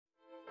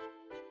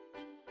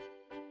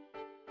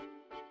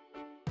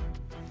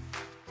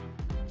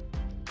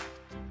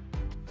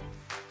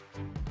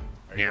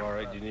Are you all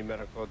right? Do you need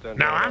medical attention?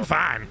 No, I'm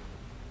fine.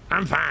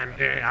 I'm fine.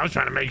 Yeah, I was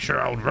trying to make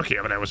sure old rookie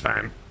over there was fine.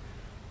 Okay.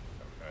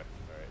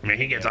 All right. I mean,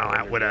 he gets all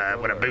out with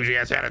a bougie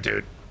ass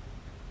attitude.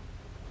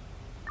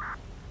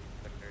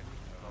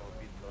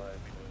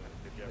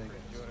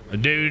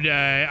 Dude,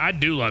 I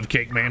do love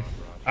Kick, man.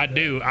 I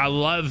do. I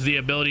love the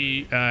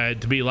ability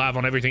to be live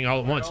on everything all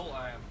at once.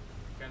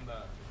 Can the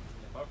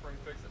buffering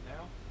fix it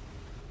now?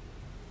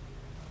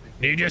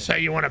 Did you just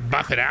say you want to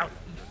buff it out?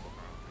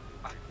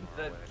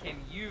 Can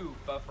you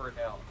buffer it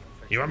out?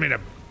 You want me to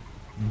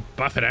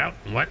buff it out?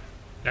 What?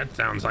 That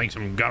sounds like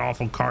some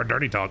god-awful car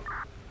dirty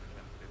talk.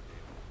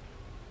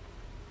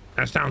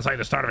 That sounds like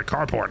the start of a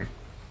carport.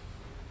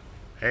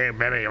 Hey,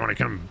 baby, you want to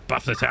come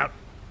buff this out?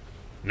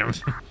 No.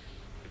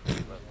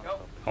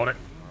 Hold it.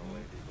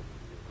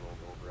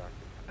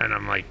 And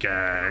I'm like,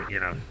 you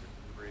know,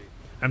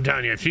 I'm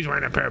telling you, if she's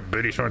wearing a pair of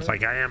booty shorts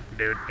like I am,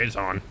 dude, it's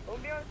on.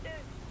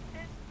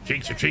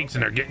 Cheeks are cheeks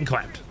and they're getting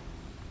clapped.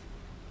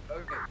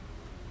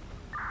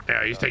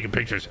 Yeah, he's taking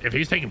pictures. If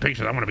he's taking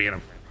pictures, I want to be in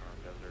him.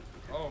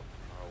 Oh.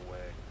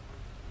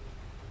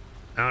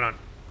 Hold on. Are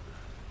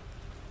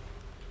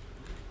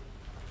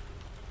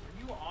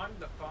you on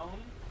the phone?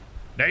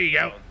 There you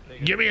go.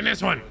 Give me in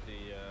this one.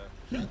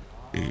 Oh,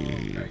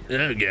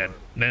 good.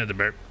 There's the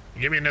burp.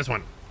 Give me in this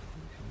one.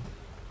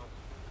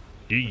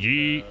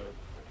 GG.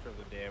 For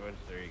the damage,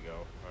 there you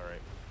go.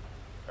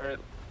 All right.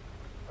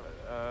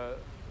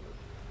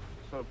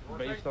 So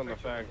based on the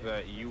fact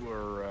that you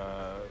were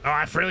Oh,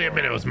 I freely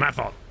admit it was my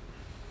fault.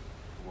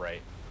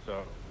 Right.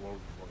 So we're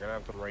gonna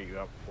have to write you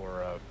up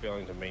for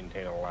failing to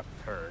maintain a left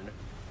turn.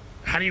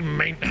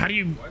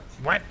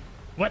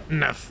 What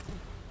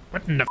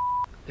in the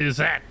is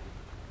that?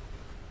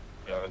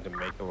 Failing to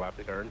make a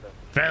left turn.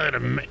 Failure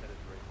to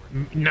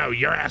no,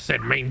 your ass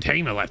said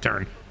maintain a left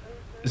turn.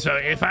 So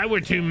if I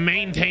were to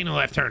maintain a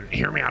left turn,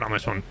 hear me out on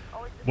this one.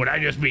 Would I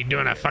just be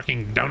doing a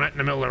fucking donut in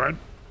the middle of the road?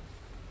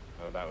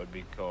 That would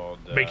be called.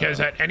 Because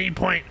at any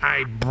point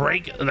I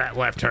break that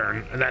left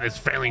turn, that is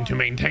failing to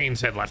maintain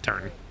said left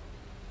turn.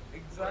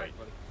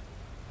 Exactly.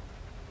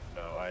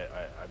 No, I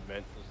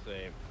meant to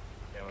say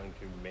failing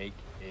to make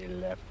a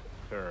left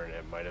turn.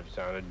 It might have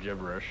sounded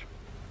gibberish.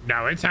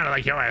 No, it sounded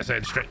like your ass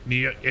said straight.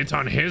 It's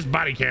on his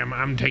body cam.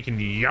 I'm taking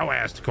your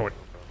ass to court.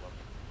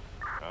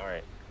 All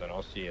right, then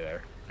I'll see you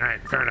there. All right,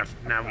 fair enough.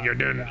 Now you're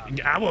doing.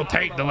 I will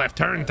take the left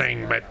turn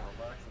thing, but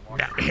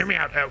now, hear me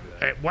out.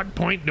 At what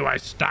point do I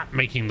stop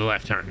making the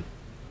left turn?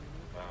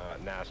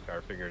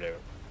 NASCAR figured out.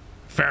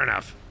 Fair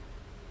enough.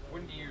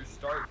 When do you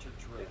start to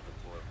drift?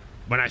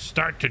 When I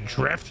start to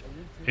drift,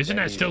 isn't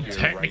that still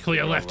technically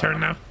a left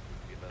turn though?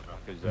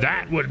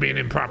 That would be an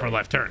improper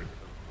left turn.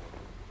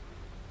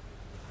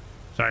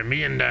 Sorry,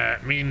 me and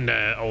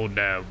old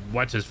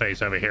what's his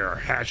face over here are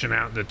hashing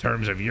out the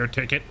terms of your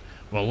ticket.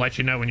 We'll let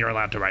you know when you're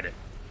allowed to write it.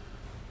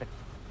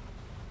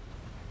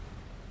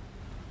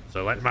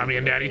 So let mommy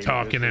and daddy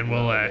talk, and then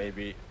we'll.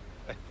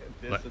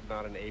 This is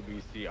not an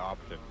ABC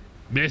option.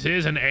 This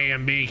is an A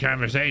and B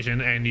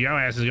conversation, and your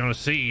ass is going to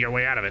see your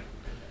way out of it.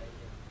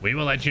 We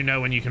will let you know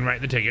when you can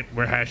write the ticket.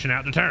 We're hashing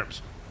out the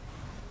terms.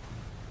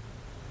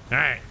 All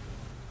right.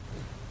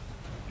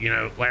 You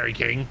know, Larry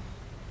King.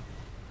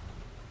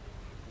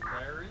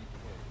 Larry?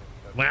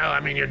 Well,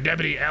 I mean, you're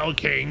Deputy L.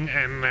 King,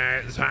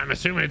 and so I'm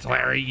assuming it's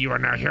Larry. You are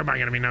now hereby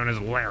going to be known as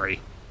Larry.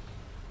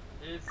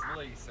 It's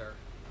Lee, sir.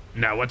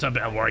 No, what's up,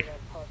 Elroy?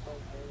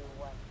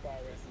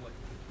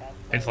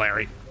 It's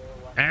Larry.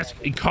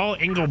 Call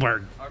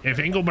Engelberg. If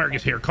Engelberg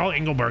is here, call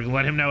Engelberg and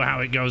let him know how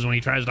it goes when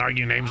he tries to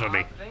argue names with me.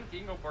 I think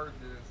Engelberg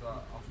is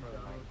off for the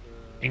night.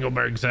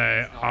 Engelberg's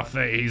off.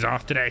 He's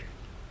off today.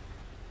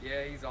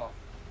 Yeah, he's off.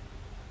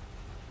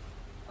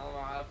 I don't know.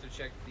 I'll have to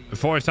check the.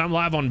 Forrest, I'm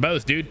live on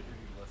both, dude.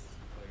 list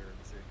later and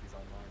see if he's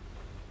online.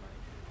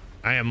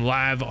 I am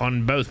live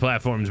on both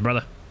platforms,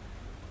 brother.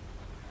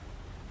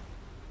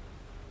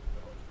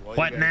 While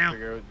What you guys now?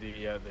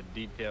 Figure out the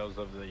details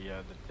of the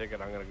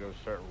ticket. I'm gonna go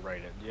start and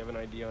write it. Do you have an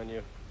ID on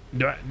you?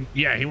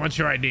 Yeah, he wants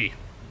your ID.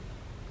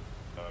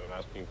 I'm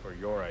asking for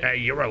your ID. Hey,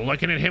 you were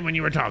looking at him when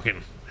you were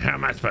talking. How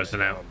am I supposed to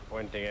know? I'm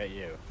pointing at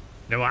you.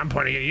 No, I'm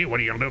pointing at you. What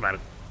are you gonna do about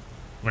it?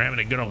 We're having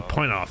a good old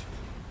point off.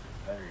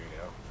 There you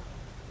go.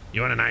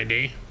 You want an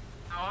ID?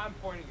 No, I'm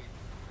pointing at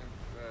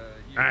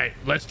you. All right,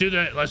 let's do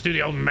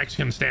the old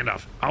Mexican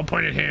standoff. I'll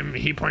point at him.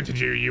 He points at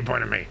you. You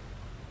point at me.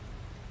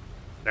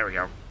 There we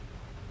go.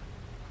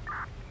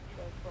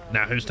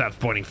 Now, who stops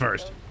pointing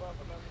first?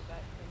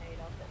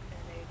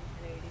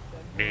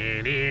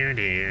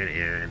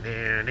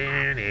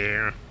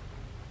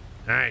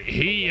 Alright,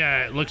 he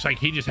looks like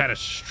he just had a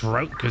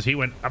stroke because he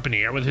went up in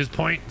the air with his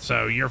point,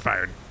 so you're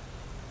fired.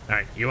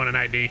 Alright, you want an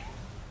ID?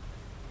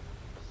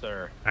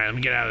 Sir. Alright, let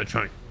me get out of the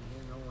trunk.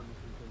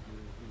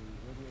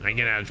 I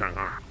get out of the trunk,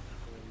 huh?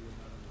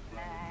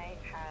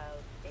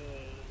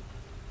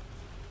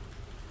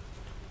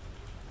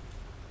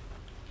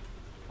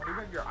 Why do you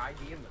have your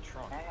ID in the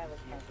trunk? I have a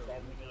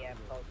 1070 at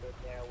posted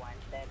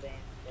 017,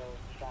 so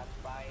shots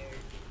fired.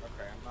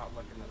 Okay, I'm not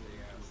looking at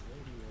the ass.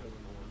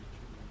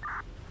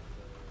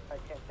 Or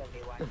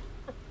 1071.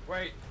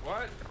 Wait,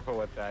 what?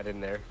 Put that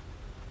in there.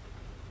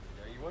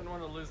 You wouldn't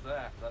want to lose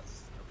that.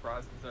 That's a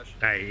prized possession.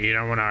 Hey, you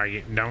don't want to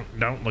argue.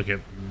 Don't look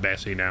at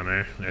Bessie down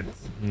there.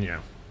 It's, you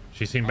know,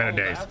 she's seen better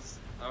days. That's...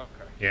 Okay.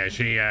 Yeah,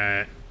 she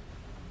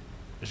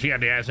got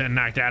the acid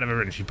knocked out of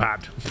her and she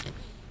popped.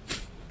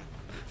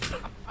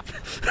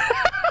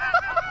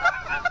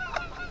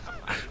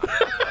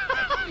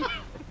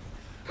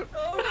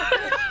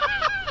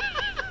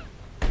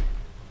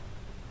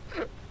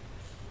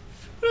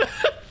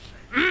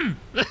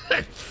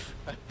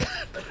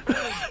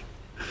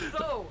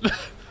 So.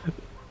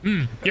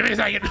 Give me a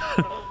second.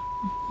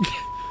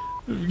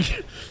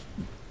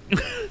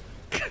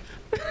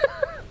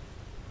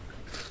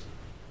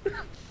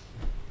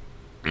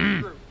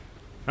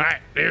 All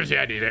right, there's the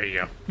idea. There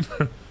you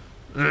go.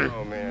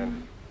 Oh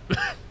man.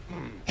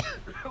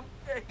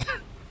 Okay.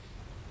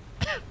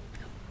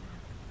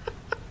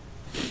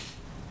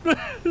 It's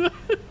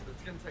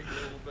gonna take a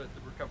little bit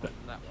to recover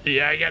from that one.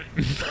 Yeah,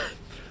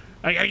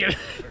 I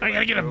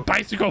gotta get a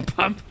bicycle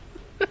pump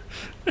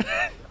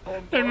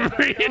and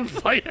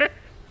reinflate her.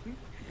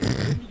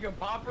 You can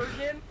pop her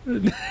again?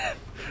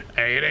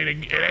 Hey, it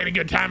ain't a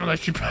good time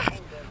unless you pop.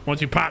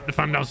 Once you pop, the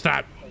fun don't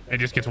stop. It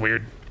just gets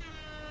weird.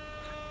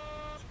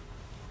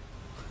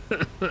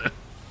 Oh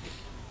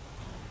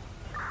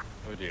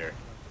dear.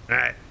 All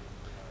right.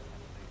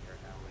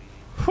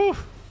 Whew.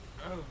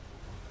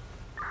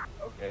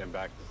 Okay, I'm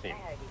back to scene.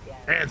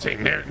 And see,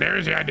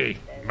 there's the ID,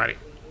 buddy.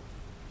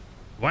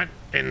 What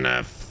in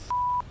the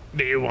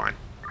do you want?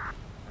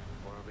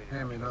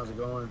 Hey man, how's it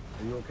going?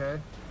 Are you okay?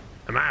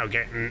 Am I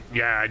okay?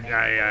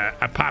 Yeah,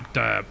 I popped,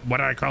 what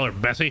did I call her,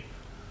 Bessie?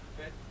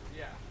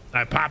 Yeah.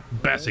 I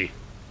popped Bessie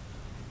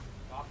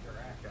Pop her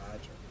ass.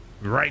 Gotcha.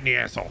 right in the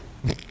asshole.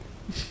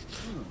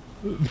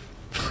 That's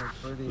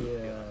pretty,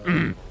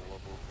 yeah.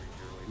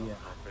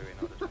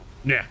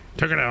 Yeah,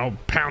 took her to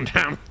old Pound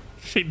Town.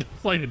 She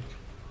deflated.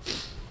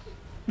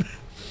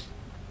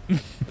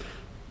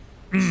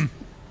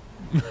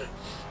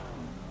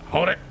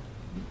 Hold it.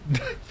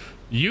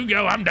 You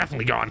go, I'm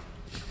definitely gone.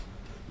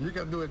 You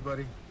can do it,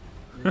 buddy.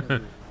 You can do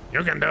it.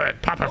 You can do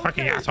it. Pop her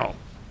fucking asshole.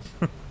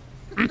 Okay,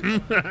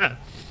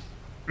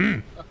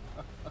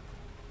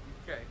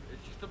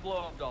 it's just a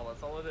blow-up doll.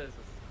 That's all it is.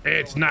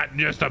 It's not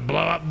just a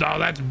blow-up doll.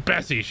 That's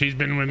Bessie. She's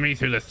been with me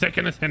through the thick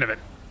and the thin of it.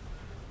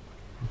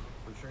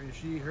 You sure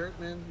she hurt,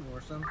 man,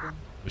 or something?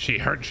 She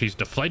hurt. She's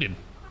deflated.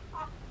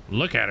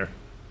 Look at her.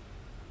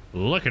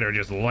 Look at her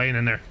just laying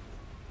in there.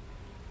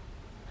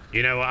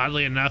 You know,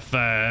 oddly enough,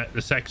 the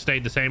sex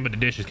stayed the same, but the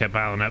dishes kept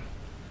piling up.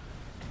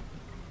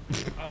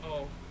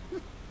 Uh-oh.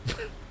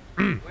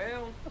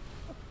 Well,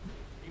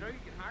 you know you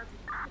can hire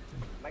people.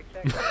 Mike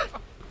check.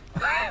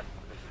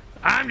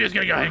 I'm just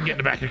gonna go ahead and get in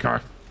the back of the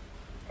car.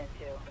 10-2.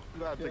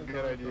 That's a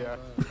good idea.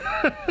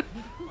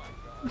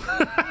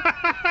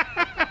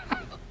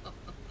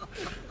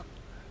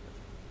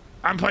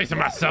 I'm placing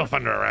myself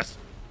under arrest.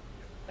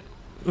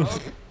 You're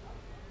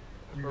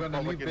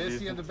gonna leave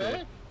Bessie in the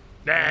back?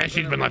 Nah,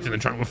 she's been left in the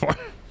trunk before.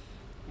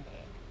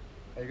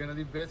 Are you gonna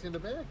leave Bessie in the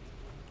back?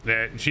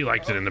 Yeah, she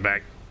likes it in the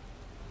back.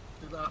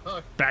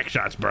 Back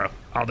shots, bro,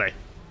 all day.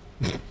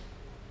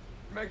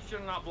 Make sure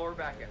to not blow her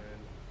back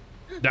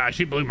in. Nah,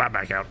 she blew my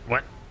back out.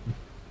 What?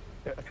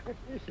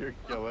 You're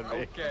killing me.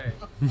 Okay.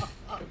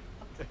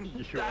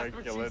 You are That's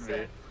what killing she me.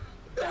 said.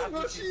 That's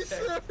what she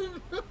said.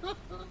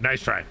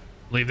 Nice try.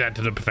 Leave that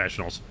to the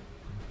professionals.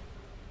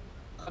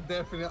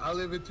 Definitely, I'll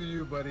leave it to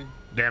you, buddy.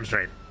 Damn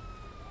straight.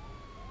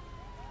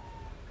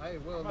 Hey,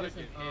 well, I'm gonna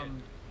listen,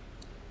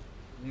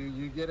 get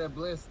you get a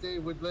blessed day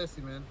with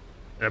Blessy, man.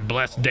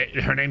 Blessed day.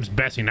 Her name's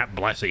Bessie, not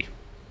Blessy.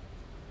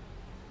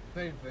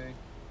 Same thing.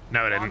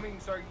 No, it I didn't. mean,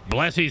 sorry.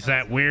 Blessy's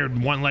that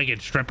weird one-legged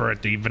stripper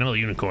at the Vanilla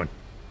Unicorn.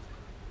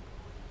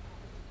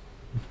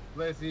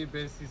 Blessy,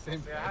 Bessie, same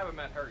See, thing. I haven't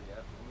met her yet.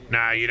 I mean,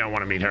 Nah, you don't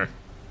want to meet her.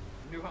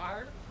 New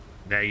hire?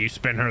 Yeah, you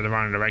spin her the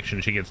wrong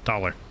direction, she gets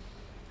taller.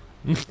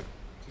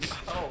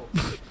 Oh.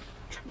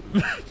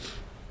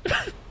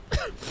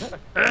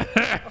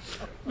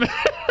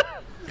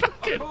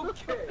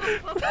 Okay.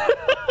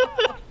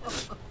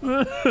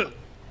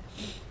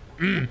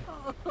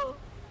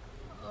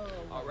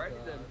 Alrighty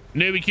then.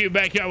 Newbie Q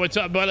backyard, what's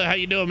up, brother? How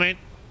you doing, man?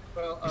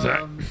 Well,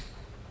 Sorry.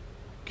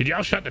 Could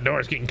y'all shut the door?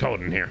 It's getting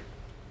cold in here.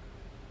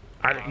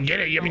 I get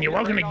it. I mean, you're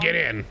welcome to get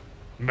in,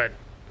 but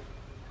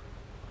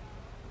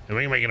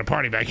we ain't making a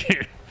party back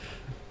here.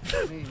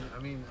 I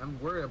mean, I'm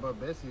worried about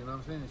Bessie, you know what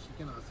I'm saying? She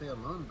cannot stay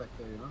alone back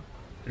there, you know?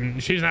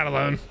 And she's not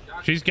alone.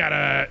 She's got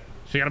about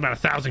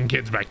 1,000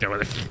 kids back there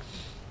with her.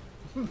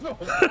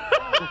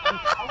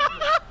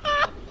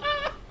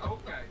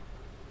 Okay.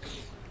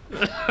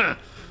 All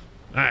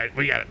right,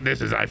 we got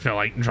this. I feel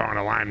like drawing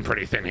a line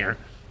pretty thin here.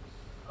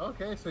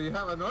 Okay, so you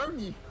have an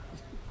army.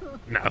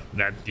 No,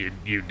 that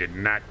you did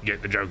not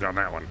get the joke on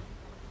that one.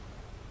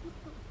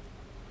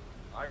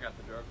 I got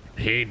the joke.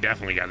 He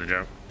definitely got the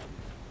joke.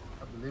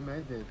 I believe I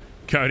did.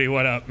 Cody,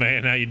 what up,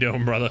 man? How you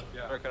doing, brother?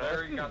 Yeah, Sir, can I there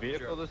ask you whose got the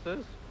vehicle joke. this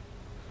is?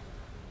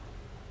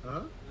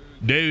 Huh?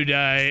 Dude,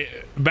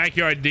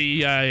 backyard.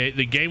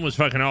 The game was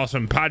fucking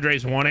awesome.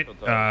 Padres won it,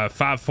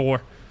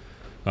 5-4.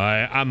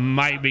 I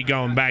might be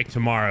going back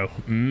tomorrow,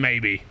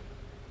 maybe.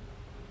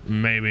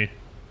 Maybe.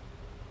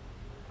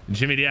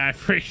 Jimmy D, I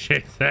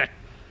appreciate that.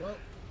 Well,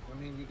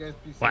 I mean, you guys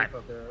be safe What?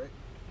 out there, right?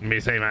 Let me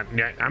say, man,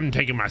 yeah, I'm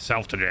taking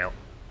myself to jail.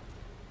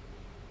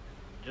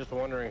 Just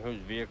wondering whose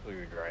vehicle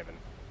you're driving.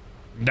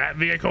 That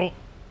vehicle,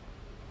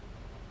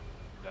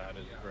 That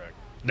is correct.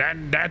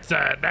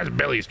 that's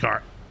Billy's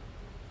car.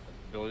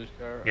 Billy's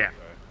car? Yeah.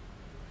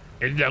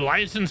 The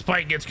license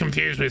plate gets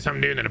confused with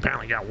some dude that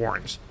apparently got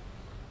warrants.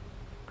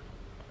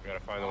 You gotta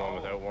find the one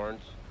without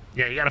warrants.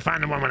 Yeah, you gotta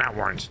find the one without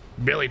warrants.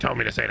 Billy told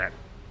me to say that.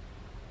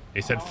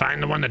 He said,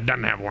 find the one that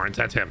doesn't have warrants.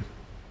 That's him.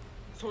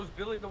 So is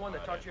Billy the one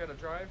that taught you how to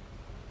drive?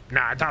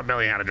 No, I taught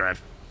Billy how to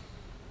drive.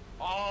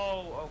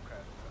 Oh,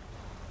 okay.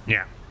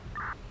 Yeah.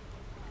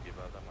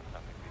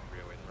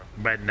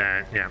 But,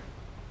 yeah.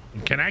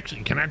 Can I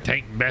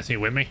take Bessie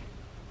with me?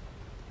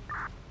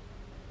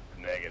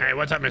 Negative. Hey,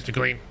 what's up, Mr.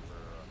 Clean?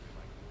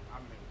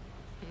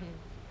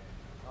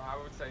 I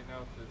would say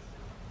no, because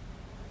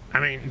I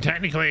mean,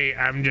 technically,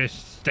 I'm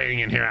just staying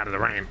in here out of the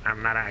rain.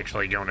 I'm not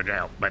actually going to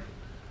jail, but...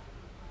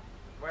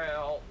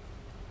 well,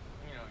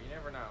 you know, you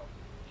never know.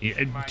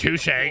 Yeah, Might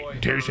touche, deploy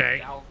touche.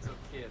 thousands of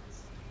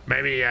kids.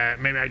 Maybe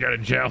I go to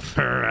jail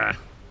for,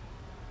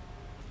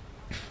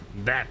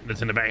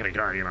 that's in the back of the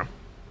car, you know.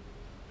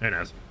 Who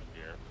knows?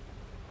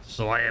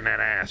 Slaying that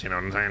ass, you know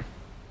what I'm saying?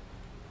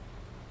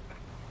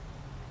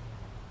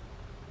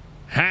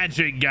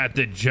 Hatchet got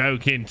the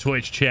joke in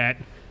Twitch chat.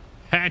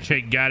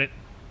 Hatchet got it.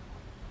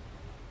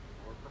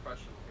 We're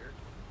professional here.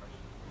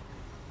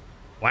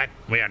 What?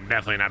 We are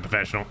definitely not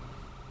professional.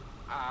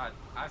 I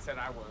said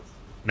I was.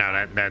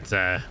 No, that's,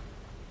 I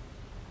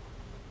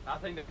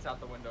think it's out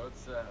the window.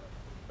 It's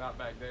about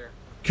back there.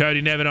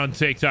 Cody Nevin on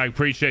TikTok.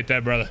 Appreciate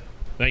that, brother.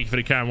 Thank you for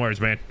the kind words,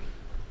 man.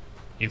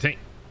 You think...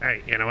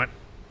 Hey, you know what?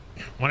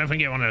 What if we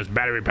get one of those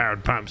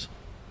battery-powered pumps?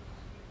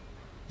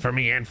 For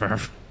me and for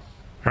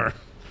her.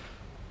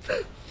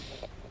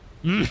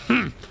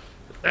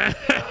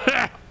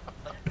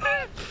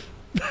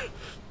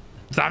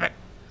 Stop it.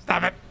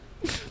 Stop it.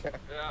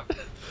 Yeah.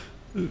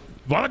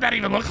 What would that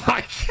even look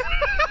like?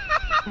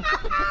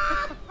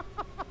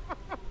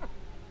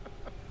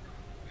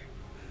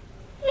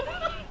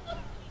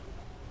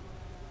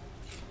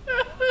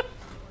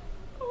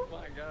 Oh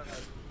my god.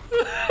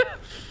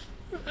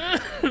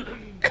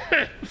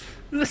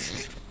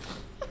 Mr.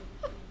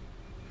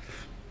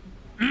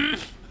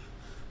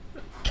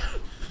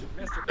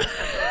 I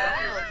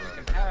feel like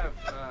we can have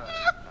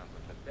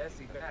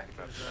Bessie back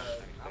because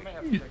I may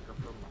have to take her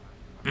for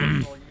my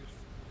personal use.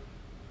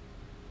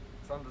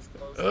 It's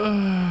undisclosed.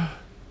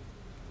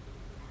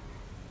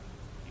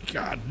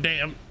 God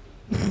damn.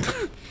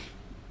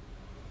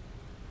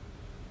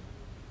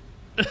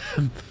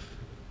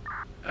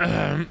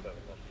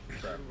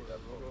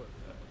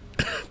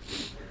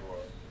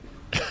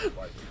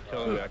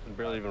 Telling me I can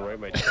barely even write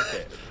my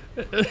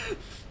ticket.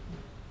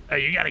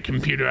 Hey, you got a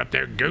computer up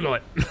there. Google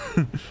it.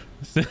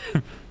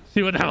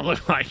 See what that'll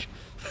look like.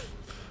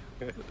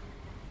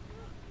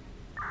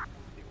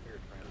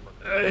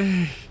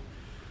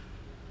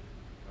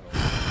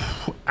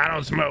 I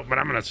don't smoke, but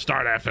I'm gonna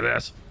start after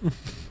this.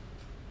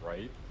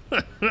 Right?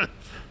 This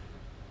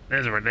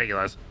is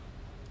ridiculous.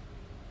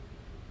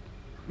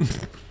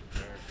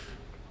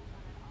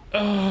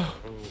 Oh,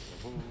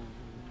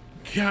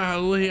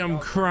 golly, I'm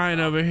crying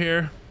over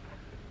here.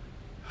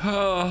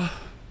 Oh.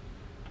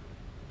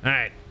 All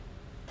right.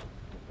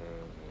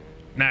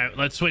 Now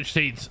let's switch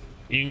seats.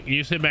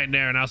 You sit back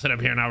there, and I'll sit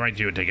up here, and I'll write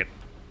you a ticket.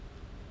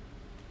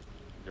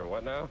 You're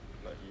what now?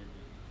 Not you.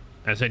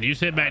 I said you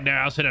sit back there,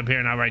 I'll sit up here,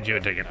 and I'll write you a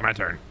ticket. My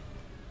turn.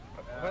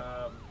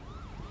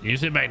 You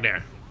sit back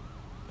there.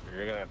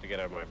 You're gonna have to get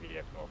out of my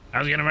vehicle. I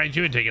was gonna write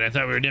you a ticket. I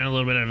thought we were doing a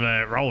little bit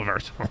of role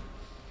reversal.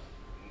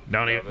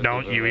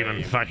 Don't you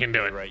even fucking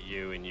do it. I write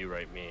you and you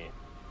write me.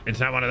 It's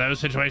not one of those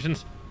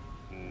situations?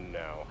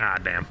 No. Ah,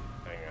 damn.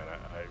 Hang on,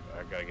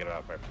 I gotta get it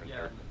off my Yeah,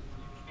 printer.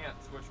 you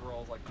can't switch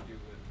roles like you do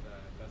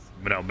with Bessie.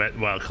 But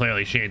no, well,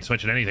 clearly she ain't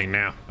switching anything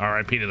now.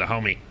 R.I.P. to the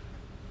homie.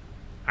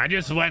 I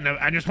just want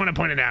to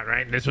point it out,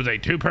 right? This was a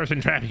two-person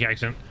traffic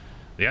accident.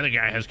 The other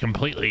guy has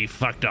completely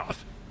fucked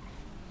off.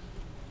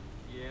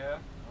 Yeah.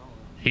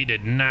 He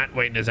did not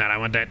wait this out. I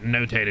want that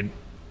notated.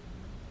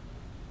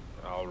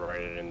 I'll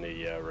write it in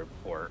the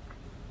report.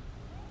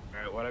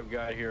 Alright, what I've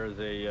got here is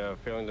a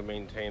failing to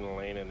maintain a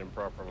lane and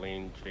improper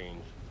lane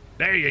change.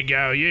 There you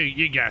go.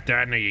 You got there.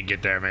 I knew you'd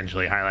get there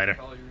eventually, highlighter.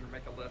 Tell you to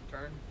make a left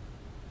turn.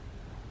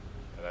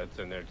 That's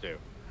in there too.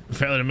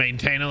 Failed to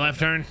maintain a left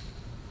turn?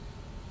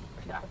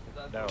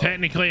 No.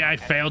 Technically, I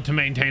failed to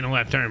maintain a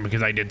left turn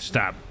because I did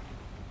stop.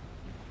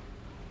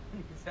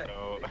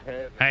 So,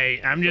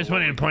 Hey, I'm just So what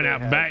wanting to we point could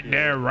out have back here-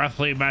 there,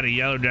 roughly by the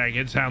yellow jacket,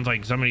 it sounds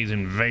like somebody's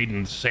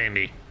invading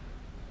Sandy.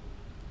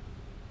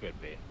 could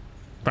be.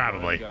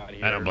 Probably. What I've got I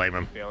here don't blame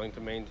him. is Failing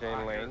to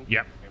maintain lane.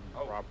 Yep.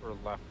 Improper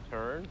left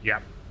turn.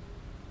 Yep.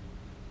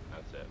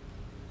 That's it.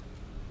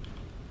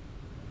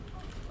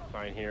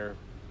 Sign here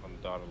on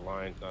the dotted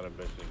line. It's not a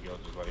business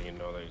guilt, just letting you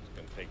know that he's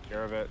going to take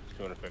care of it.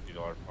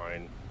 $250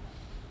 fine.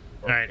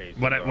 All right.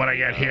 What I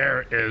got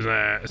here is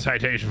a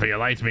citation for your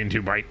lights being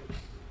too bright.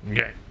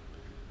 Okay.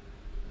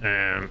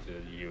 It's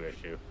a you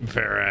issue.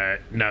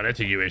 No, that's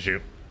a you issue.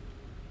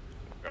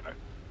 Okay.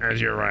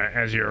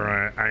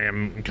 I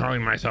am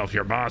calling myself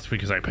your boss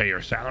because I pay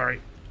your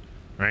salary,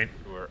 right?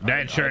 Sure.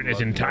 That shirt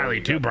is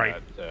entirely too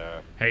bright.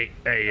 Hey,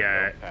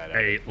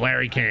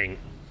 Larry King.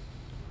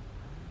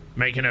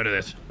 Make a note of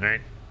this,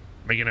 right?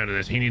 Make a note of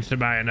this. He needs to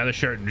buy another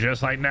shirt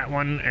just like that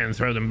one and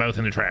throw them both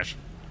in the trash.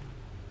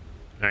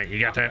 All right, you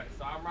got that?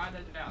 So I'm writing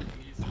it down.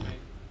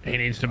 He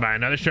needs to buy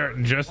another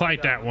shirt just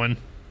like that one.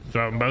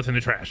 Throw them both in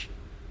the trash.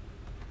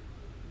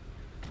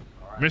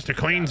 Right, Mr.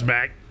 Clean's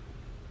back.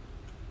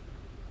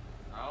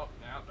 Oh,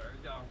 now there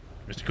you go.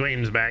 Mr.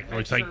 Clean's back. Make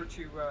Looks sure like.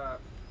 to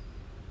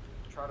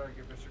try to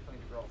get Mr. Clean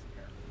to grow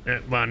some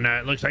hair. Well, no,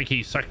 it looks like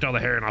he sucked all the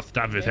hair off the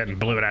top of his head and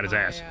blew it out his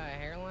ass.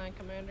 Hairline,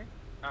 Commander?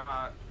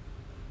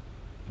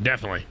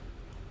 Definitely.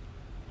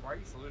 Why are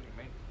you saluting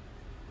me?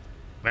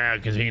 Well,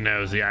 because he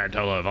knows the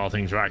Ayatollah of all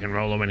things rock and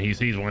roll when he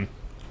sees one.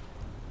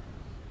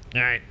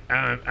 All right,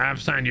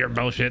 I've signed your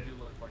bullshit. You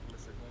look like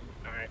Mr.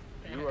 Clean. All right.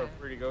 You are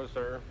free to go,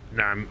 sir.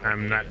 No,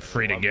 I'm not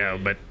free to go,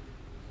 but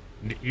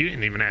you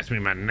didn't even ask me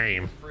my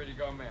name. Free to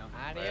go, ma'am.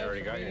 I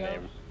already got your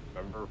name.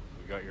 Remember,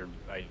 we got your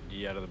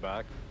ID out of the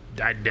back.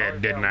 I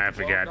did, didn't I? I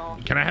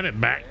forgot. Can I have it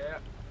back?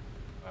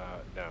 Yeah.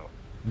 No.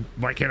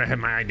 Why can't I have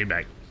my ID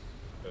back?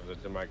 Because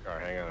it's in my car.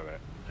 Hang on a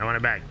minute. I want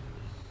it back.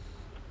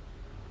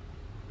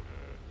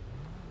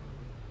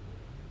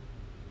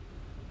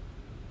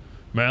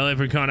 Well,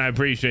 Leprechaun, I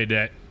appreciate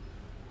that.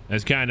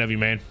 That's kind of you,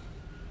 man.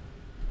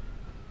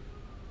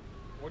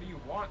 What do you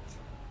want?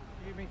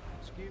 Excuse me.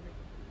 Excuse me.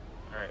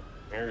 All right.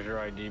 Here's your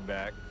ID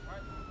back.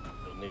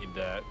 You'll need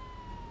that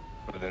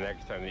for the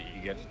next time that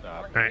you get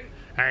stopped. All right.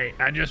 Hey,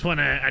 I just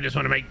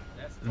wanna make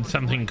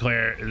something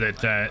clear that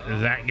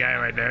that guy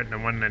right there, the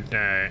one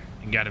that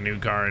got a new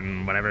car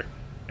and whatever,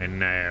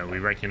 and we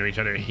wrecked into each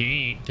other,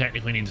 he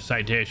technically needs a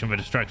citation for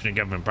destruction of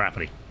government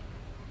property.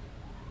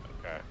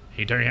 Okay.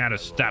 He turned out a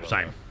stop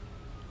sign.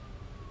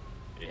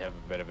 You have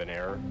a bit of an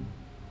error.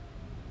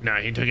 No,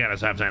 he took out a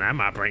stop sign. I'm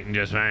operating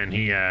just fine.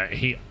 He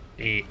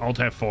Alt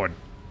F4'd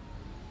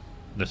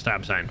the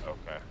stop sign.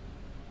 Okay.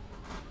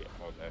 Yeah,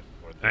 Alt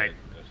F4 Right.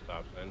 the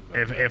stop sign.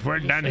 If we're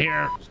done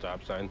here,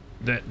 Stop sign.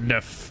 the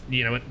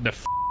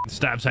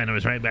stop sign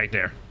was right back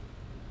there.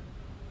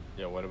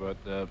 Yeah. What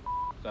about the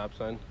stop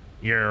sign?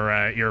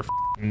 Your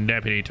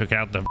deputy took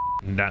out the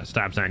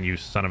stop sign. You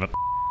son of a.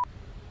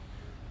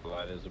 Well,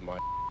 that isn't my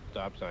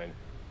stop sign.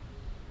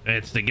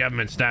 It's the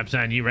government stop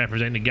sign. You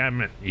represent the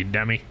government, you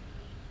dummy.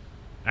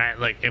 All right,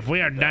 look. If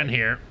we are done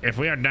here,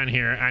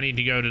 I need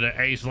to go to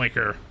the Ace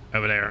Liquor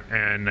over there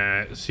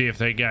and see if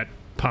they got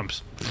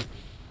pumps.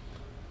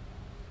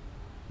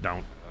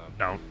 Don't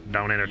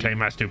entertain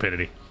my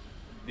stupidity.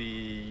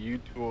 The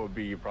U2 will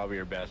be probably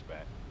your best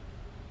bet.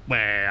 Well,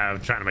 I'm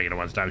trying to make it a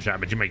one-stop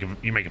shop, but you make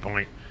a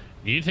point.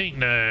 Do you think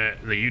the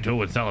U2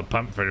 would sell a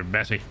pump for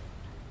Bessie?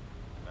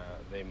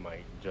 They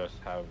might just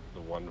have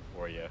the one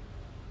for you.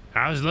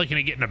 I was looking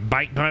at getting a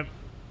bike pump.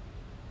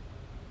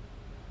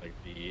 Like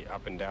the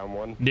up and down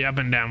one. The up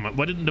and down one.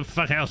 What in the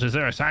fuck else? Is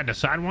there a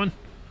side-to-side one?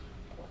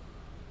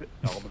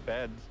 All the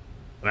beds.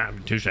 Well,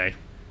 touche.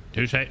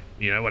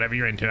 You know, whatever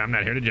you're into. I'm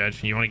not here to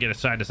judge. You want to get a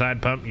side-to-side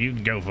pump? You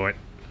can go for it.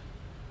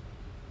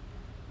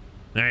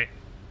 All right.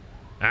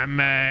 I'm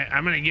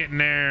gonna get in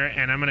there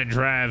and I'm gonna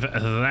drive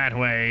that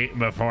way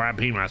before I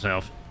pee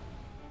myself.